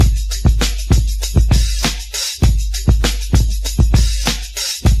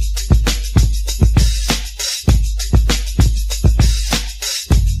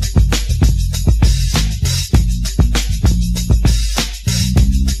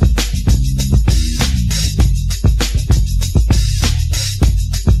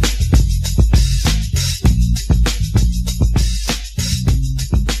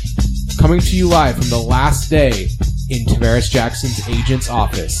to you live from the last day in Tavares Jackson's agent's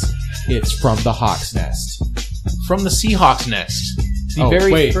office. It's from the Hawk's Nest. From the Seahawks Nest.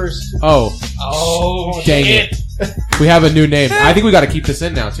 First. Oh, dang it. We have a new name. I think we got to keep this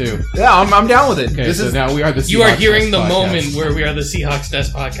in now, too. Yeah, I'm down with it. Okay, now we are the Seahawks You are hearing Nest the podcast. moment where we are the Seahawks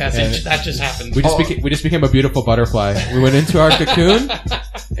Nest podcast, and that just happened. We just became a beautiful butterfly. We went into our cocoon,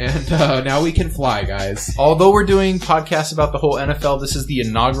 and now we can fly, guys. Although we're doing podcasts about the whole NFL, this is the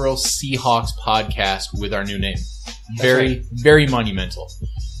inaugural Seahawks podcast with our new name. Very, very monumental.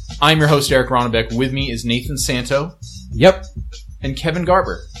 I'm your host, Eric Ronnebeck. With me is Nathan Santo. Yep. And Kevin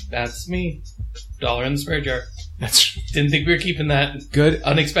Garber. That's me. $1 in the spare jar. That's Didn't think we were keeping that. Good.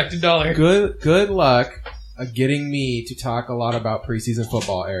 Unexpected $1. Good luck getting me to talk a lot about preseason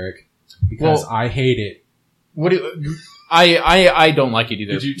football, Eric, because I hate it. I don't like it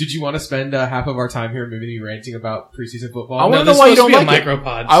either. Did you want to spend half of our time here maybe ranting about preseason football? I want to know why you don't like it.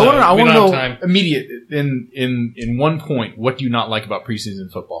 Micropod, I want to know time. immediate in one point. What do you not like about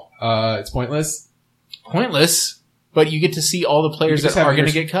preseason football? It's pointless. Pointless. But you get to see all the players that are going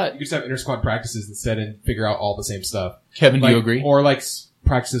to get cut. You just have inter-squad practices instead and figure out all the same stuff. Kevin, do you agree? Or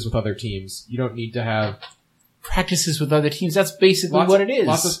practices with other teams. You don't need to have practices with other teams. That's basically what it is.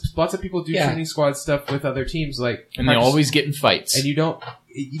 Lots of people do training squad stuff with other teams, and they always get in fights. And you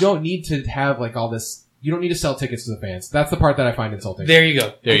don't need to have all this. You don't need to sell tickets to the fans. That's the part that I find insulting. There you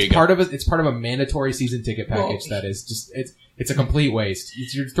go. It's part of a mandatory season ticket package that is just it's a complete waste.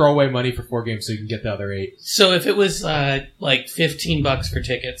 You throw away money for 4 games so you can get the other 8. So if it was $15 for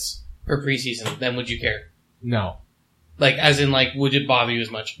tickets for preseason, then would you care? No. As in would it bother you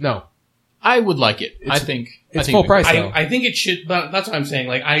as much? No. I would like it. I think full price though. I think it should, but that's what I'm saying.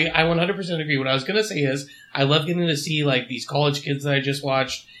 I 100% agree. What I was going to say is I love getting to see these college kids that I just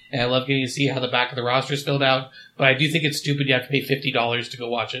watched, and I love getting to see how the back of the roster is filled out, but I do think it's stupid you have to pay $50 to go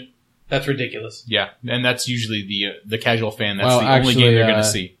watch it. That's ridiculous. Yeah, and that's usually the casual fan. That's the only game they're going to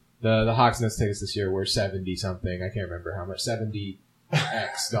see. The Hawks Nest tickets this year were 70 something. I can't remember how much. 70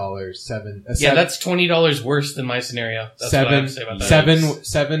 X dollars. That's $20 worse than my scenario. That's what I have to say about that.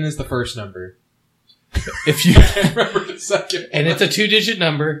 Seven is the first number. If you can't remember the second, and it's a 2-digit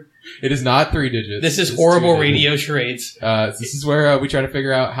number. It is not 3 digits. This is horrible radio charades. This is where we try to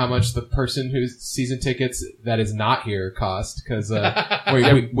figure out how much the person whose season tickets that is not here cost, because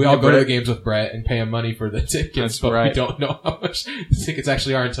we all go to the games with Brett and pay him money for the tickets, but we don't know how much the tickets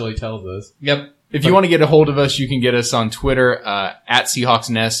actually are until he tells us. Yep. If you want to get a hold of us, you can get us on Twitter at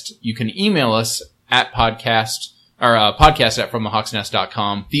Seahawks Nest. You can email us at podcast at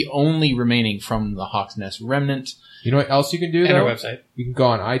FromTheHawksNest.com. The only remaining From the Hawks Nest remnant. You know what else you can do, and though? Our website. You can go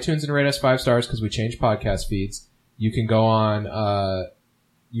on iTunes and rate us 5 stars because we change podcast feeds. You can go on our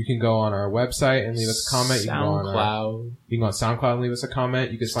website and leave us a comment. You can go on SoundCloud and leave us a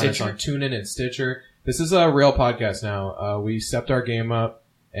comment. You can find us on TuneIn and Stitcher. This is a real podcast now. We stepped our game up,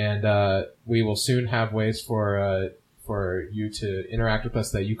 and we will soon have ways for you to interact with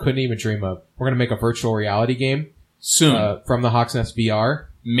us that you couldn't even dream of. We're going to make a virtual reality game soon from the Hawks Nest VR.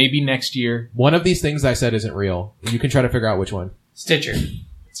 Maybe next year. One of these things I said isn't real. You can try to figure out which one. Stitcher.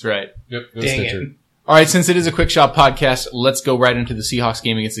 That's right. Yep. Dang Stitcher. it. All right, since it is a quick shot podcast, let's go right into the Seahawks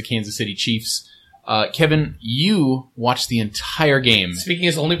game against the Kansas City Chiefs. Kevin, you watched the entire game. Speaking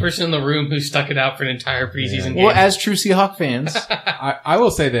as the only person in the room who stuck it out for an entire preseason game. Well, as true Seahawk fans. I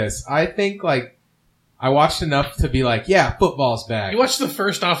will say this. I think, I watched enough to be football's back. You watched the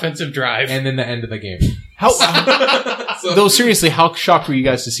first offensive drive. And then the end of the game. Though, seriously, how shocked were you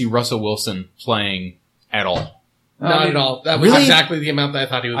guys to see Russell Wilson playing at all? Not at all. That was exactly the amount that I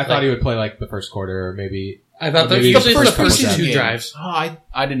thought he would play. I thought he would play the first quarter, or maybe... I thought maybe the first 2 drives. Oh,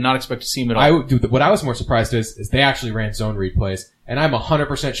 I did not expect to see him at all. What I was more surprised is they actually ran zone read plays. And I'm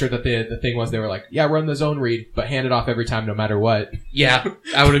 100% sure that the thing was they were run the zone read, but hand it off every time no matter what. Yeah,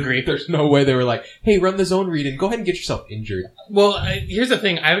 I would agree. There's no way they were hey, run the zone read and go ahead and get yourself injured. Well, here's the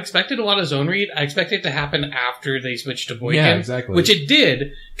thing. I expected a lot of zone read. I expected it to happen after they switched to Boykin. Yeah, exactly. Which it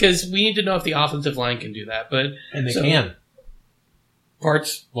did, because we need to know if the offensive line can do that. And they can.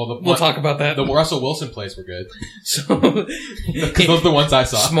 Parts. Well, we'll talk about that. The Russell Wilson plays were good. So, because those are the ones I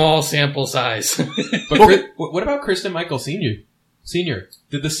saw. Small sample size. But what about Kristen Michael Senior?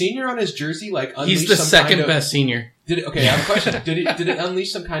 Did the senior on his jersey unleash He's the second best senior. Okay, I have a question. Did it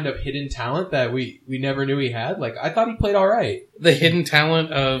unleash some kind of hidden talent that we never knew he had? I thought he played all right. The hidden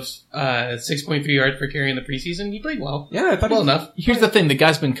talent of 6.3 yards per carry in the preseason. He played well. Yeah, I thought enough. Here's the thing: the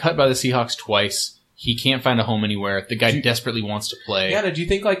guy's been cut by the Seahawks twice. He can't find a home anywhere. The guy desperately wants to play. Yeah, do you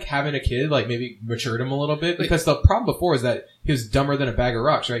think having a kid maybe matured him a little bit? Because the problem before is that he was dumber than a bag of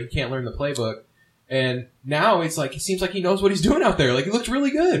rocks, right? He can't learn the playbook. And now it's like, it seems like he knows what he's doing out there. Like, he looked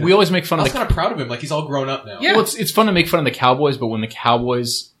really good. We always make fun I of was kind of proud of him. Like, he's all grown up now. Yeah. Well, it's fun to make fun of the Cowboys, but when the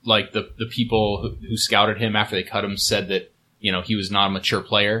Cowboys, like, the people who scouted him after they cut him said that, he was not a mature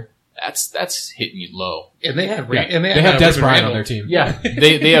player, that's hitting you low. And they have, they have Des Bryant on their team. Yeah.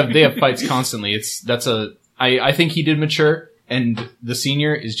 they have fights constantly. I think he did mature. And the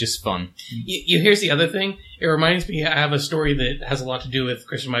senior is just fun. Here's the other thing. It reminds me, I have a story that has a lot to do with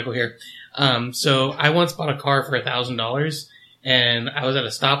Christian Michael here. So I once bought a car for $1,000, and I was at a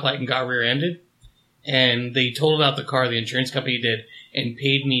stoplight and got rear-ended. And they totaled out the car, the insurance company did, and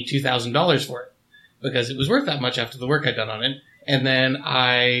paid me $2,000 for it. Because it was worth that much after the work I'd done on it. And then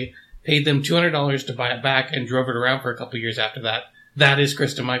I paid them $200 to buy it back and drove it around for a couple years after that. That is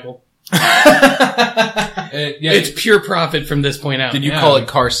Christian Michael. It's pure profit from this point out. Did you call it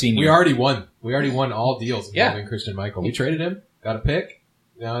car senior? We already won all deals involving Christian Michael. We traded him, got a pick.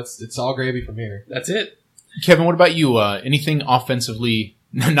 Now it's all gravy from here. That's it. Kevin, what about you? Anything offensively,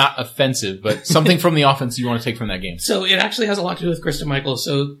 not offensive, but something from the offense you want to take from that game? So it actually has a lot to do with Christian Michael.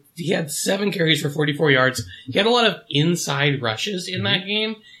 So he had 7 carries for 44 yards. He had a lot of inside rushes in that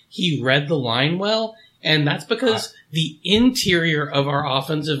game. He read the line well. And that's because the interior of our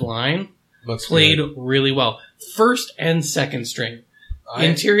offensive line played really well. First and second string.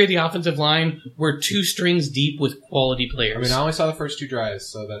 Interior of the offensive line were 2 strings deep with quality players. I mean, I only saw the first 2 drives,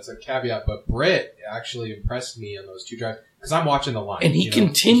 so that's a caveat. But Britt actually impressed me on those 2 drives because I'm watching the line. And he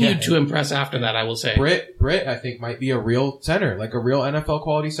continued to impress after that, I will say. Britt, I think, might be a real center, like a real NFL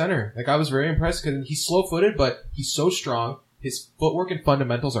quality center. Like, I was very impressed because he's slow-footed, but he's so strong. His footwork and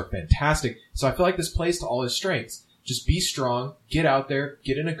fundamentals are fantastic. So I feel like this plays to all his strengths. Just be strong, get out there,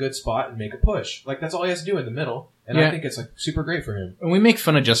 get in a good spot, and make a push. Like, that's all he has to do in the middle. And I think it's like super great for him. And we make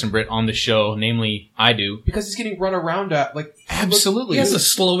fun of Justin Britt on the show, namely I do. Because he's getting run around at, like... Absolutely. He has the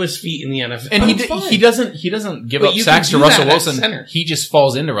slowest feet in the NFL. And he doesn't give up sacks to Russell Wilson. He just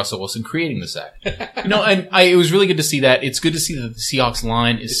falls into Russell Wilson, creating the sack. It was really good to see that. It's good to see that the Seahawks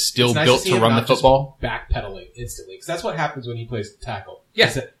line is still built to run the football. Backpedaling instantly. Because that's what happens when he plays tackle.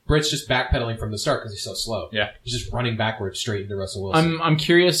 Yeah. Britt's just backpedaling from the start because he's so slow. Yeah. He's just running backwards straight into Russell Wilson. I'm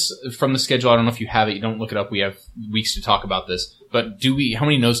curious from the schedule. I don't know if you have it. You don't look it up. We have weeks to talk about this. But how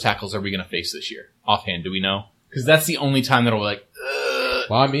many nose tackles are we going to face this year? Offhand, do we know? Because that's the only time that'll be like, ugh.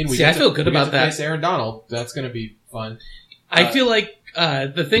 Well, I mean, I feel good about that. Face Aaron Donald. That's going to be fun. I feel like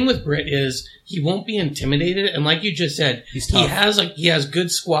the thing with Britt is he won't be intimidated, and like you just said, he's tough. He has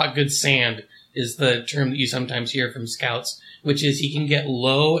good squat, good sand is the term that you sometimes hear from scouts, which is he can get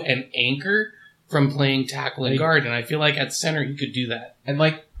low and anchor from playing tackle and guard, and I feel like at center he could do that. And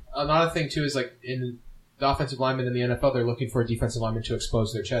like another thing too is like in the offensive linemen in the NFL, they're looking for a defensive lineman to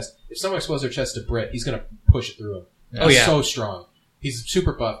expose their chest. If someone exposes their chest to Britt, he's going to push it through him. He's so strong. He's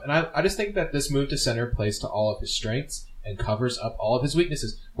super buff. And I just think that this move to center plays to all of his strengths and covers up all of his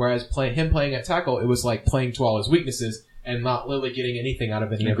weaknesses. Whereas him playing at tackle, it was like playing to all his weaknesses and not really getting anything out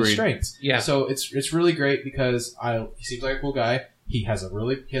of any of his strengths. Yeah. So it's really great because he seems like a cool guy. He has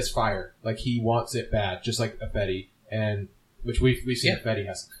fire. Like, he wants it bad, just like Ifedi, and which we've seen Ifedi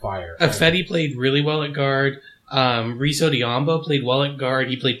has fire. Ifedi played really well at guard. Reese Odiombo played well at guard.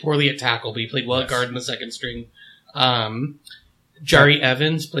 He played poorly at tackle, but he played well at guard in the second string. Jari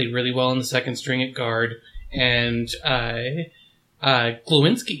Evans played really well in the second string at guard, and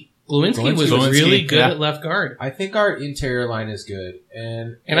Glowinski. Glowinski was really good at left guard. I think our interior line is good,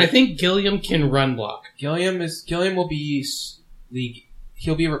 and I think Gilliam can run block. Gilliam will be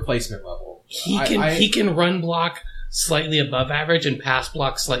he'll be replacement level. He can run block slightly above average and pass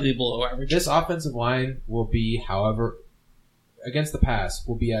block slightly below average. This offensive line will be, however, against the pass,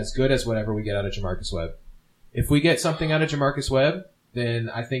 will be as good as whatever we get out of Jamarcus Webb. If we get something out of Jamarcus Webb, then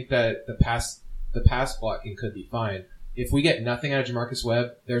I think that the pass blocking could be fine. If we get nothing out of Jamarcus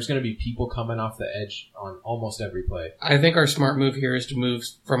Webb, there's going to be people coming off the edge on almost every play. I think our smart move here is to move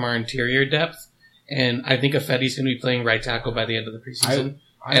from our interior depth, and I think Ifedi's going to be playing right tackle by the end of the preseason.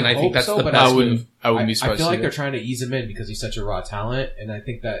 I think that's the best move. I wouldn't be surprised. I feel like they're trying to ease him in because he's such a raw talent, and I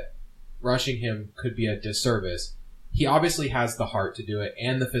think that rushing him could be a disservice. He obviously has the heart to do it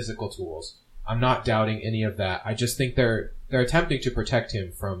and the physical tools. I'm not doubting any of that. I just think they're attempting to protect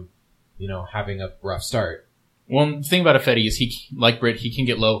him from, having a rough start. Well, the thing about Ifedi is like Britt, he can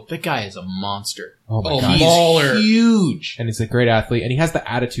get low. That guy is a monster. Oh my God. He's huge. And he's a great athlete, and he has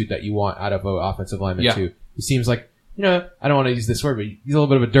the attitude that you want out of an offensive lineman too. He seems like, I don't want to use this word, but he's a little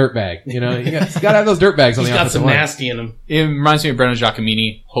bit of a dirtbag. He's got to have those dirtbags on the offensive line. He's got some nasty in him. It reminds me of Brennan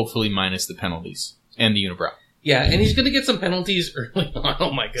Giacomini, hopefully minus the penalties and the unibrow. Yeah, and he's going to get some penalties early on.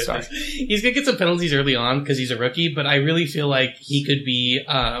 Oh my goodness. Sorry. He's going to get some penalties early on because he's a rookie, but I really feel like he could be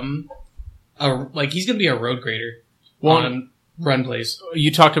a he's going to be a road grader on run plays.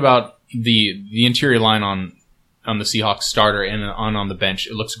 You talked about the interior line on the Seahawks starter and on the bench.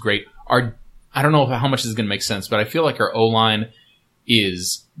 It looks great. I don't know how much this is going to make sense, but I feel like our O-line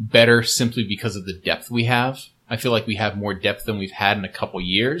is better simply because of the depth we have. I feel like we have more depth than we've had in a couple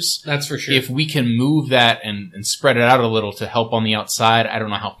years. That's for sure. If we can move that and spread it out a little to help on the outside, I don't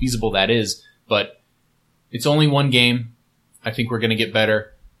know how feasible that is, but it's only one game. I think we're going to get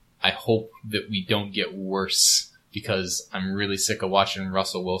better. I hope that we don't get worse because I'm really sick of watching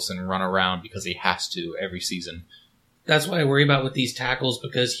Russell Wilson run around because he has to every season. That's what I worry about with these tackles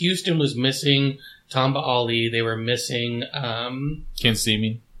because Houston was missing Tamba Ali. They were missing... Kansas City, you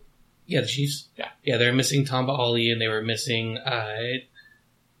mean? Yeah, the Chiefs. Yeah. Yeah, they were missing Tamba Ali and they were missing...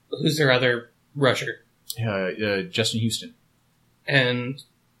 who's their other rusher? Justin Houston. And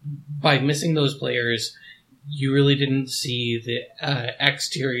by missing those players, you really didn't see the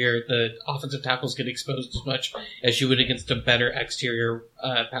exterior, the offensive tackles get exposed as much as you would against a better exterior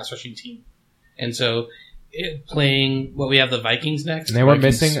pass rushing team. And so... playing what we have the Vikings next. And they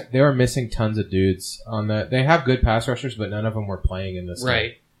were missing tons of dudes on that. They have good pass rushers, but none of them were playing in this right.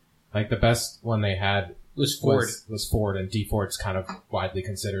 game. Like the best one they had was Ford. Was Ford, and D Ford's kind of widely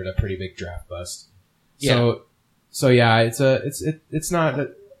considered a pretty big draft bust. Yeah. So yeah, it's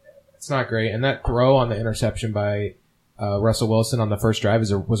not great. And that throw on the interception by Russell Wilson on the first drive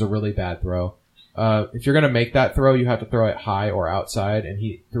was a really bad throw. If you're going to make that throw, you have to throw it high or outside, and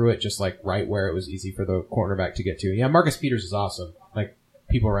he threw it just like right where it was easy for the cornerback to get to. Yeah, Marcus Peters is awesome. Like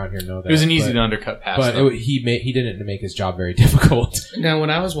people around here know that. It was an easy to undercut pass, but he didn't make his job very difficult. Now, when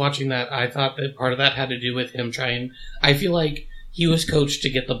I was watching that, I thought that part of that had to do with him trying. I feel like he was coached to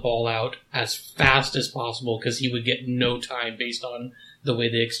get the ball out as fast as possible because he would get no time based on the way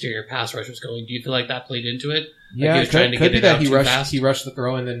the exterior pass rush was going. Do you feel like that played into it? Yeah, like it could be that he rushed the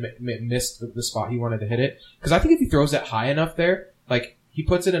throw and then missed the spot he wanted to hit it. Because I think if he throws it high enough there, like he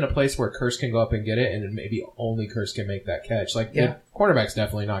puts it in a place where Kearse can go up and get it, and maybe only Kearse can make that catch. Like the cornerback's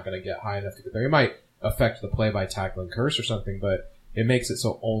definitely not going to get high enough to get there. It might affect the play by tackling Kearse or something, but it makes it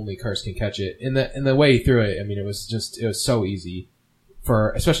so only Kearse can catch it. In the way he threw it, I mean, it was so easy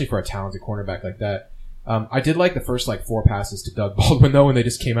especially for a talented cornerback like that. I did like the first 4 passes to Doug Baldwin though, when they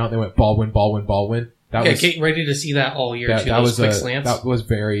just came out and they went Baldwin, Baldwin, Baldwin. Getting ready to see that all year too. Those quick slants. That was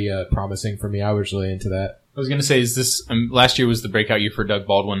very promising for me. I was really into that. I was going to say, is this last year was the breakout year for Doug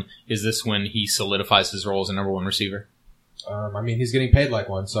Baldwin? Is this when he solidifies his role as a number one receiver? I mean, he's getting paid like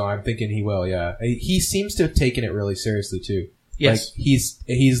one, so I'm thinking he will. Yeah, he seems to have taken it really seriously too. Yes, he's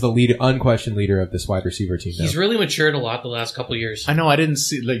the unquestioned leader of this wide receiver team. He's really matured a lot the last couple of years. I know. I didn't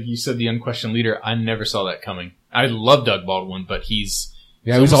see, like you said, the unquestioned leader. I never saw that coming. I love Doug Baldwin, but he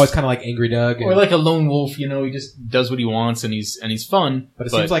was always kind of like Angry Doug, or like a lone wolf. You know, he just does what he wants, and he's fun. But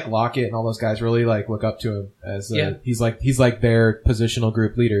it seems like Lockett and all those guys really look up to him as he's like their positional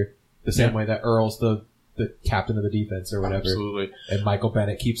group leader, the same way that Earl's the captain of the defense or whatever. Absolutely. And Michael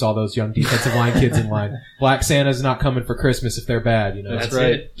Bennett keeps all those young defensive line kids in line. Black Santa's not coming for Christmas if they're bad, you know. That's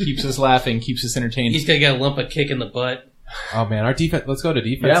right. It. Keeps us laughing, keeps us entertained. He's gonna get a lump of kick in the butt. Oh man, our defense. Let's go to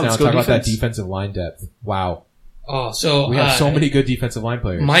defense now. Talk about that defensive line depth. Wow. Oh, so we have so many good defensive line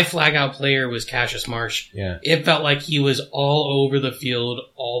players. My flag out player was Cassius Marsh. Yeah. It felt like he was all over the field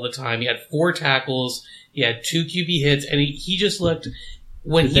all the time. He had 4 tackles, he had 2 QB hits, and he just looked,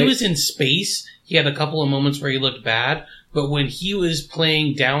 when he was in space, he had a couple of moments where he looked bad, but when he was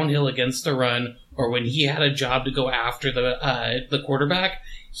playing downhill against the run, or when he had a job to go after the quarterback,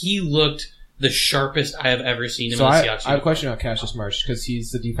 he looked the sharpest I have ever seen him in the Seahawks. I have a question about Cassius Marsh, because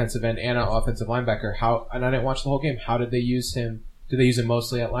he's the defensive end and an offensive linebacker. And I didn't watch the whole game. How did they use him? Did they use him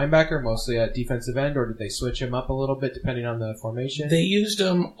mostly at linebacker, mostly at defensive end, or did they switch him up a little bit depending on the formation? They used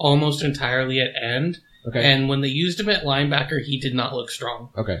him almost entirely at end. Okay. And when they used him at linebacker, he did not look strong.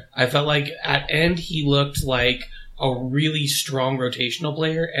 Okay. I felt like at end, he looked like a really strong rotational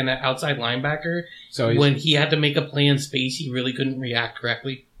player, and at outside linebacker, so when he had to make a play in space, he really couldn't react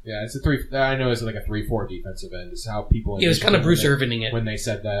correctly. Yeah, it's a 3. I know it's like a 3-4 defensive end. Is how people. It was kind of Bruce Irvining it when they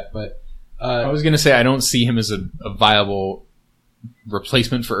said that, but I was going to say I don't see him as a viable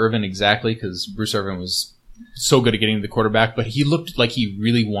replacement for Irvin exactly, because Bruce Irvin was so good at getting to the quarterback, but he looked like he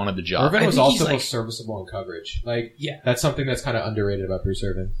really wanted the job. Irvin was also most serviceable in coverage. That's something that's kind of underrated about Bruce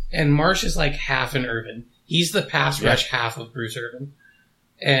Irvin. And Marsh is like half an Irvin. He's the pass rush half of Bruce Irvin.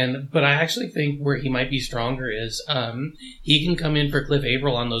 But I actually think where he might be stronger is he can come in for Cliff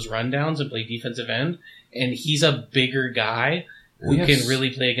Averill on those rundowns and play defensive end, and he's a bigger guy who can really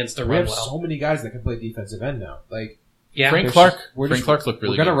play against the run well. We have so many guys that can play defensive end now. Frank Clark. Frank Clark looked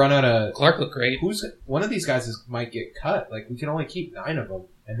really good. We're going to run out of... Clark looked great. One of these guys might get cut. We can only keep 9 of them.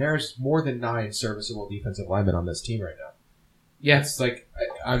 and there's more than 9 serviceable defensive linemen on this team right now. Yeah, it's like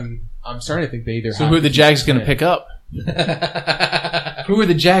I'm starting to think they either. So who are the Jags going to pick up? Who are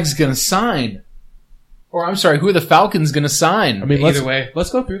the Jags going to sign? Or I'm sorry, who are the Falcons going to sign? I mean, either way, let's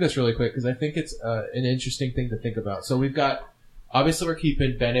go through this really quick because I think it's an interesting thing to think about. So we've got obviously we're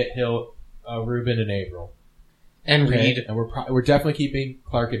keeping Bennett, Hill, Rubin, and Averill, and Reed, and we're definitely keeping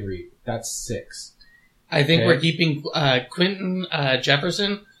Clark and Reed. That's 6. I think we're keeping Quentin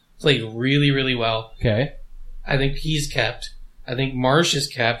Jefferson. Played really, really well. Okay, I think he's kept. I think Marsh is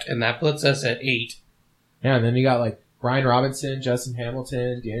kept, and that puts us at 8. Yeah, and then you got like Brian Robinson, Justin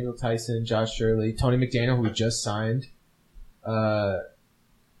Hamilton, Daniel Tyson, Josh Shirley, Tony McDaniel, who we just signed. And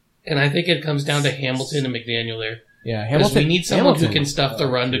I think it comes down to Hamilton and McDaniel there. Yeah, Hamilton. We need someone who can stuff the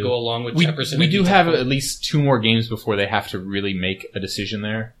run to go along with Jefferson. We do have at least 2 more games before they have to really make a decision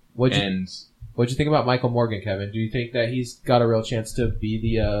there. What'd you think about Michael Morgan, Kevin? Do you think that he's got a real chance to be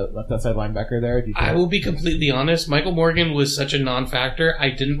the left outside linebacker there? I will be completely honest. Michael Morgan was such a non-factor. I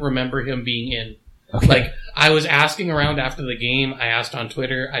didn't remember him being in. Okay. Like, I was asking around after the game. I asked on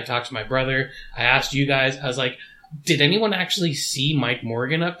Twitter. I talked to my brother. I asked you guys. I was like, did anyone actually see Mike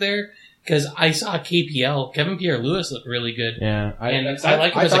Morgan up there? Because I saw KPL, Kevin Pierre-Louis, look really good. Yeah. I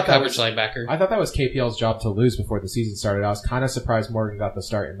like him as a coverage linebacker. I thought that was KPL's job to lose before the season started. I was kind of surprised Morgan got the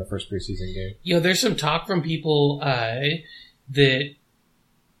start in the first preseason game. There's some talk from people that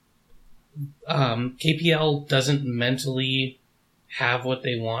KPL doesn't mentally have what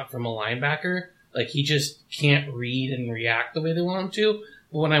they want from a linebacker. Like, he just can't read and react the way they want him to.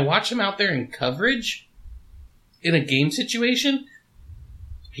 But when I watch him out there in coverage, in a game situation,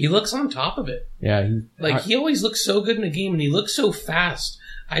 he looks on top of it. Yeah. He always looks so good in a game, and he looks so fast.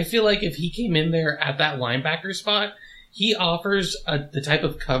 I feel like if he came in there at that linebacker spot, he offers the type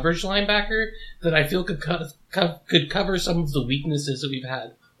of coverage linebacker that I feel could cover some of the weaknesses that we've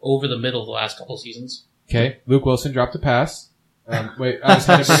had over the middle of the last couple seasons. Okay. Luke Wilson dropped a pass. Wait, I just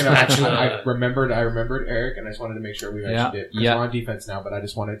had to bring it up. I remembered Eric, and I just wanted to make sure we mentioned it. We're on defense now, but I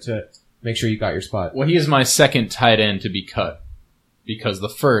just wanted to make sure you got your spot. Well, he is my second tight end to be cut because the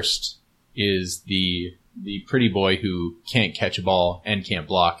first is the pretty boy who can't catch a ball and can't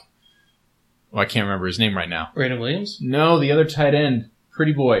block. Well, I can't remember his name right now. Brandon Williams? No, the other tight end.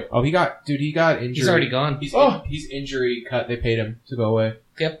 Pretty boy. Oh, he got injured. He's already gone. He's injury cut. They paid him to go away.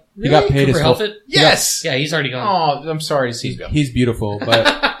 Yep. He got paid his full. Yes! Yeah, he's already gone. Oh, I'm sorry to see him. He's beautiful, but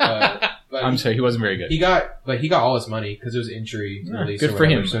I'm sorry, he wasn't very good. He got all his money because it was injury release. Good for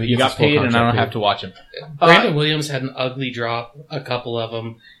him. So he got paid, and I don't have to watch him. Brandon Williams had an ugly drop, a couple of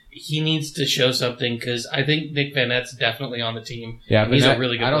them. He needs to show something because I think Nick Van Nette's definitely on the team. Yeah, he's a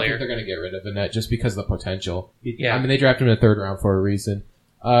really good player. I don't think they're going to get rid of Van Nette just because of the potential. I mean, they drafted him in the 3rd round for a reason.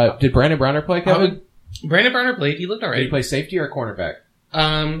 Did Brandon Browner play, Kevin? Brandon Browner played. He looked all right. Did he play safety or cornerback?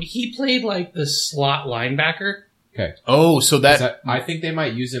 He played like the slot linebacker. Okay. Oh, so I think they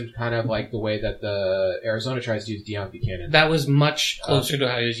might use him kind of like the way that the Arizona tries to use Deion Buchanan. That was much closer to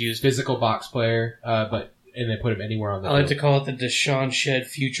how he was used. Physical box player, and they put him anywhere on the field. I like to call it the Deshaun Shed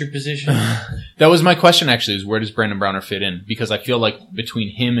future position. That was my question, actually, is where does Brandon Browner fit in? Because I feel like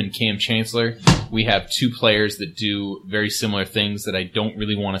between him and Cam Chancellor, we have 2 players that do very similar things that I don't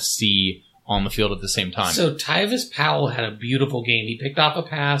really want to see on the field at the same time. So Tyvis Powell had a beautiful game. He picked off a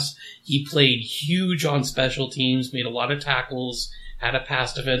pass. He played huge on special teams, made a lot of tackles, had a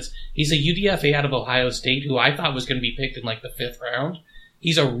pass defense. He's a UDFA out of Ohio State who I thought was going to be picked in like the 5th round.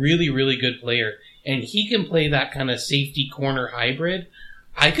 He's a really, really good player. And he can play that kind of safety corner hybrid.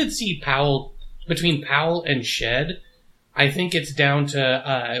 I could see between Powell and Shed, I think it's down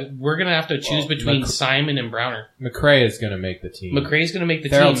to, we're going to have to choose between Simon and Browner. McCray is going to make the team. McCray's going to make the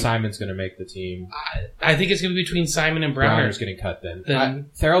team. Thurald Simon's going to make the team. I think it's going to be between Simon and Browner. Browner's getting cut then.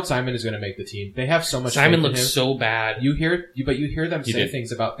 Thurald Simon is going to make the team. They have so much Simon looks so bad. You hear them say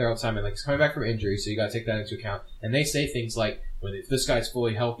things about Thurald Simon, like he's coming back from injury, so you got to take that into account. And they say things like, if this guy's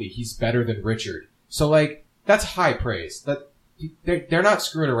fully healthy, he's better than Richard. So like, that's high praise. They're not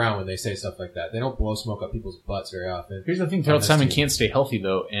screwing around when they say stuff like that. They don't blow smoke up people's butts very often. Here's the thing, Thurald Simon can't stay healthy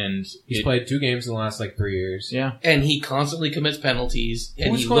though, and he's played 2 games in the last 3 years. Yeah. And he constantly commits penalties,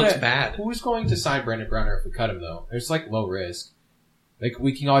 and he looks bad. Who's going to sign Brandon Browner if we cut him though? It's low risk.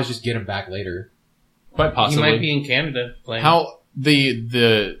 We can always just get him back later. Quite possibly. He might be in Canada playing. How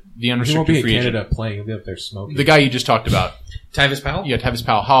the unrestricted he won't be free in Canada agent playing. He'll be up there smoking. The guy you just talked about. Tyvis Powell? Yeah, Tyvis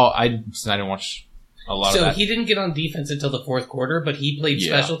Powell. I didn't watch a lot of that. So he didn't get on defense until the 4th quarter, but he played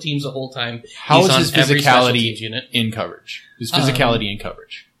special teams the whole time. How is his physicality in coverage? His physicality in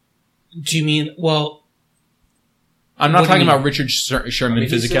coverage. Do you mean, I'm not talking about Richard Sherman physicality.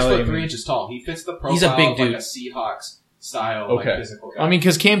 He's 6'3" inches tall. He fits the profile he's a big dude. Like a Seahawks style, like physical guy. I mean,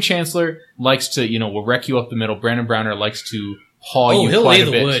 because Cam Chancellor likes to, will wreck you up the middle. Brandon Browner likes to paw you he'll quite lay a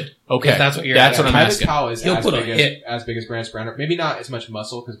the bit. wood. Okay, if that's what you're that's asking. what I'm asking. Tyvis is He'll as put a big hit. as big as Browner. Maybe not as much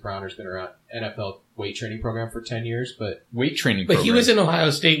muscle because Browner's been around NFL weight training program for 10 years, but weight training. But he was in Ohio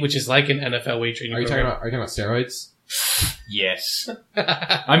State, which is like an NFL weight training. Are you program. talking about steroids? Yes.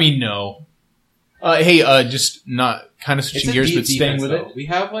 I mean, no. Hey, just not kind of switching gears, but staying with it. We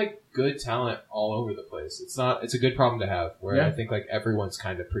have like good talent all over the place. It's a good problem to have. Where I think like everyone's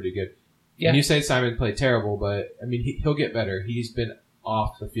kind of pretty good. Yeah. And you say Simon played terrible, but I mean he'll get better. He's been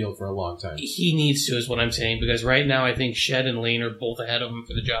off the field for a long time. He needs to, is what I'm saying, because right now I think Shed and Lane are both ahead of him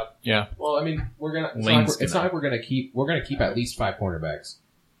for the job. Yeah. Well, I mean it's not like we're gonna keep at least 5 cornerbacks,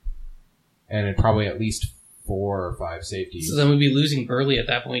 and probably at least 4 or 5 safeties. So then we'd be losing Burley at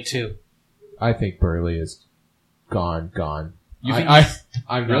that point too. I think Burley is gone. You think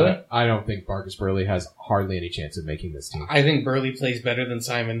I'm really? I don't think Marcus Burley has hardly any chance of making this team. I think Burley plays better than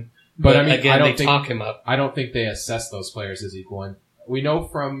Simon. But I mean, again, they talk him up. I don't think they assess those players as equal. And we know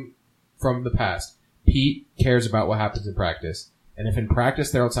from the past, Pete cares about what happens in practice. And if in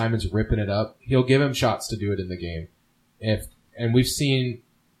practice Daryl Simon's ripping it up, he'll give him shots to do it in the game. And we've seen,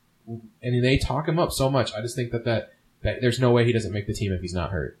 and they talk him up so much. I just think that there's no way he doesn't make the team if he's not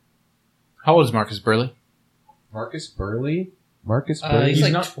hurt. How old is Marcus Burley? Marcus Burley? He's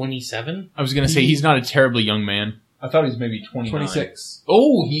like 27. I was going to say he's not a terribly young man. I thought he was maybe 26.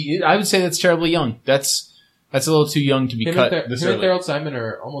 Oh, I would say that's terribly young. That's a little too young to be cut this early. Him and Daryl Simon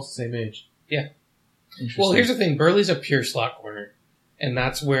are almost the same age. Yeah. Well, here's the thing. Burley's a pure slot corner. And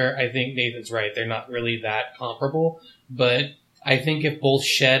that's where I think Nathan's right. They're not really that comparable. But I think if both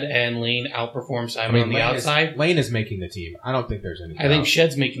Shed and Lane outperform Simon on the outside... Lane is making the team. I don't think there's any doubt. I think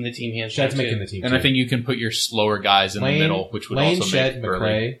Shed's making the team hands down. Shed's making the team, and too. I think you can put your slower guys in the middle, which would also Shed, make Burley.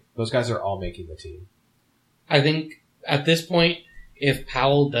 McRae, those guys are all making the team. I think at this point, if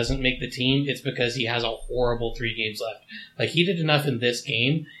Powell doesn't make the team, it's because he has a horrible 3 games left. Like, he did enough in this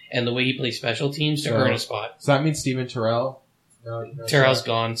game and the way he plays special teams to earn a spot. So that means Steven Terrell? No, Terrell's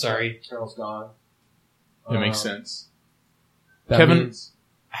gone, sorry. Terrell's gone. That makes sense. Kevin,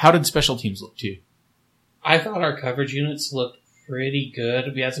 how did special teams look to you? I thought our coverage units looked pretty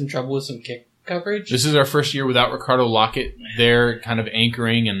good. We had some trouble with some kick coverage. This is our first year without Ricardo Lockett there kind of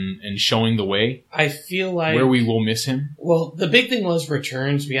anchoring and showing the way. I feel like... where we will miss him. Well, the big thing was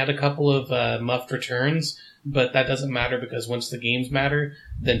returns. We had a couple of muffed returns, but that doesn't matter because once the games matter,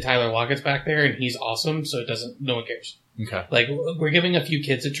 then Tyler Lockett's back there and he's awesome, so no one cares. Okay. Like, we're giving a few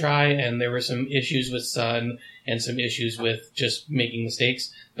kids a try, and there were some issues with Sun and some issues with just making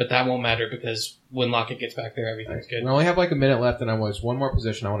mistakes, but that won't matter because when Lockett gets back there, everything's good. We only have like a minute left, and there was one more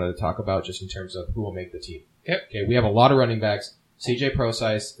position I wanted to talk about just in terms of who will make the team. Yep. Okay, we have a lot of running backs. CJ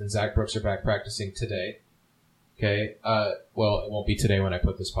Prosise and Zach Brooks are back practicing today. Okay, well, it won't be today when I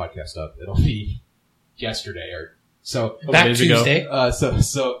put this podcast up. It'll be yesterday or so. Back Tuesday.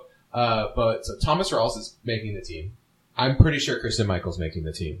 So Thomas Rawls is making the team. I'm pretty sure Christian Michael's making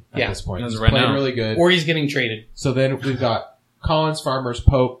the team at this point. He's playing really good. Or he's getting traded. So then we've got Collins, Farmers,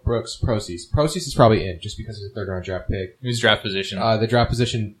 Pope, Brooks, Prosise. Prosise is probably in just because he's a 3rd-round draft pick. His draft position. The draft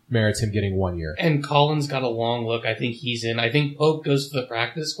position merits him getting 1 year. And Collins got a long look. I think he's in. I think Pope goes to the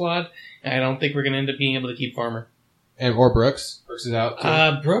practice squad, and I don't think we're going to end up being able to keep Farmer. Or Brooks. Brooks is out,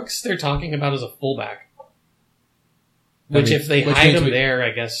 too. Brooks, they're talking about as a fullback. If they hide him there,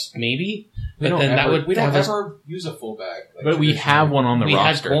 I guess maybe. But then we don't ever use a fullback. But we have one on the roster. We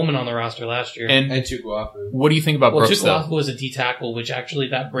had Coleman on the roster last year. And Tuguafu. What do you think about Brooks? Tuguafu was a D tackle, which actually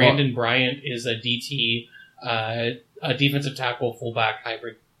that Brandon Bryant is a DT, a defensive tackle fullback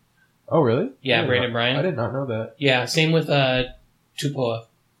hybrid. Oh, really? Yeah, Brandon Bryant. I did not know that. Yeah, same with Tupoa.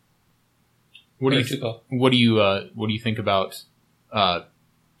 What do you think about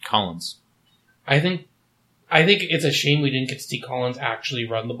Collins? I think it's a shame we didn't get to see Collins actually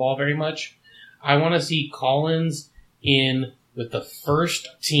run the ball very much. I want to see Collins in with the first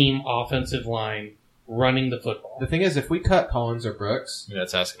team offensive line running the football. The thing is, if we cut Collins or Brooks,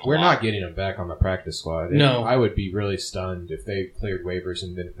 that's asking we're not getting them back on the practice squad. No. I would be really stunned if they cleared waivers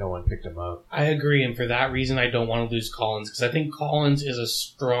and then no one picked them up. I agree, and for that reason, I don't want to lose Collins because I think Collins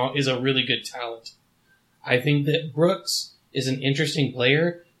is a really good talent. I think that Brooks is an interesting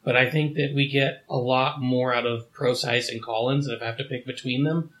player, but I think that we get a lot more out of Prosise and Collins, and if I have to pick between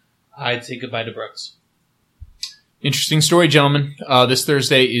them, I'd say goodbye to Brooks. Interesting story, gentlemen. This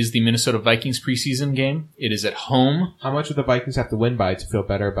Thursday is the Minnesota Vikings preseason game. It is at home. How much would the Vikings have to win by to feel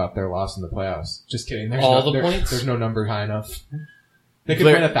better about their loss in the playoffs? Just kidding. Points? There's no number high enough. They could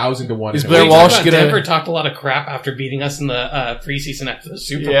win 1,000 to 1. Is Blair Walsh gonna? Denver talked a lot of crap after beating us in the preseason after the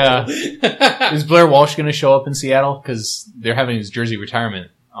Super Bowl. Yeah. Is Blair Walsh going to show up in Seattle? Because they're having his jersey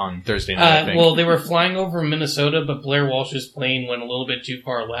retirement on Thursday night. I think. Well, they were flying over Minnesota, but Blair Walsh's plane went a little bit too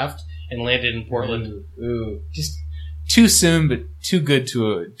far left and landed in Portland. Ooh. Just too soon, but too good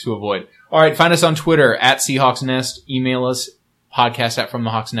to avoid. All right, find us on Twitter at Seahawks Nest. Email us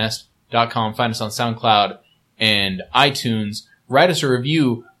podcast@fromthehawksnest.com. Find us on SoundCloud and iTunes. Write us a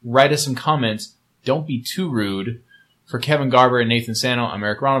review. Write us some comments. Don't be too rude. For Kevin Garber and Nathan Sano, I'm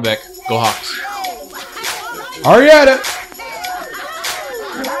Eric Ronnebeck. Go Hawks. Arietta.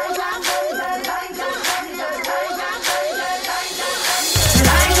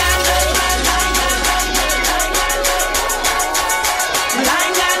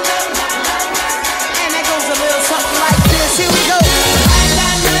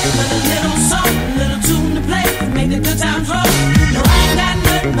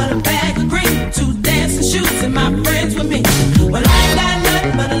 But a bag of green, 2 dancing shoes, and my friend